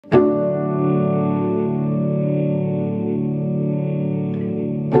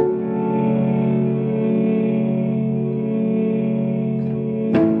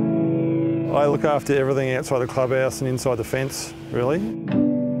look after everything outside the clubhouse and inside the fence, really.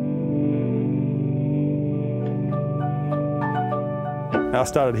 I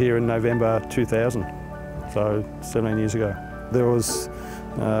started here in November 2000, so 17 years ago. There was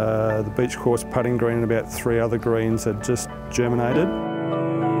the beach course putting green and about 3 other greens had just germinated.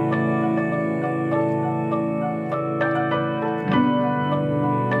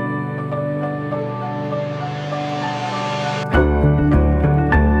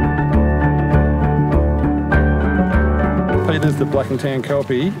 Peter's the Black and Tan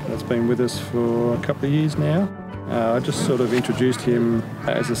Kelpie that's been with us for a couple of years now. I just sort of introduced him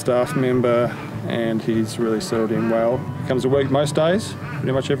as a staff member and he's really settled in well. He comes to work most days,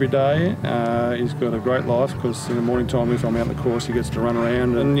 pretty much every day. He's got a great life because in the morning time if I'm out on the course he gets to run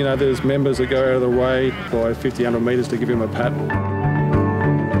around and you know there's members that go out of their way by 50, 100 metres to give him a pat.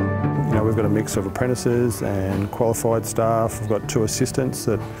 You know, we've got a mix of apprentices and qualified staff. We've got 2 assistants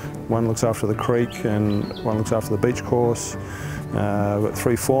that one looks after the creek and one looks after the beach course. We've got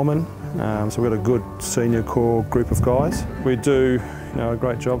 3 foremen, so we've got a good senior core group of guys. We do a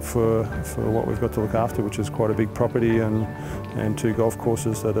great job for what we've got to look after, which is quite a big property and 2 golf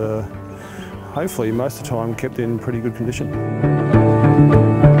courses that are hopefully most of the time kept in pretty good condition.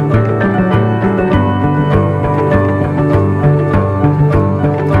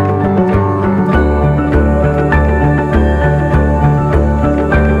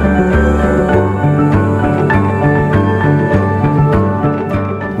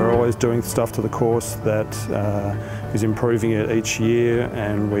 Doing stuff to the course that is improving it each year,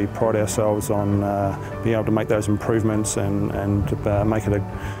 and we pride ourselves on being able to make those improvements and make it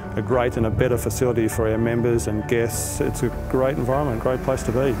a great and a better facility for our members and guests. It's a great environment, great place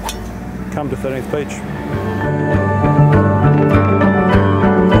to be. Come to 13th Beach.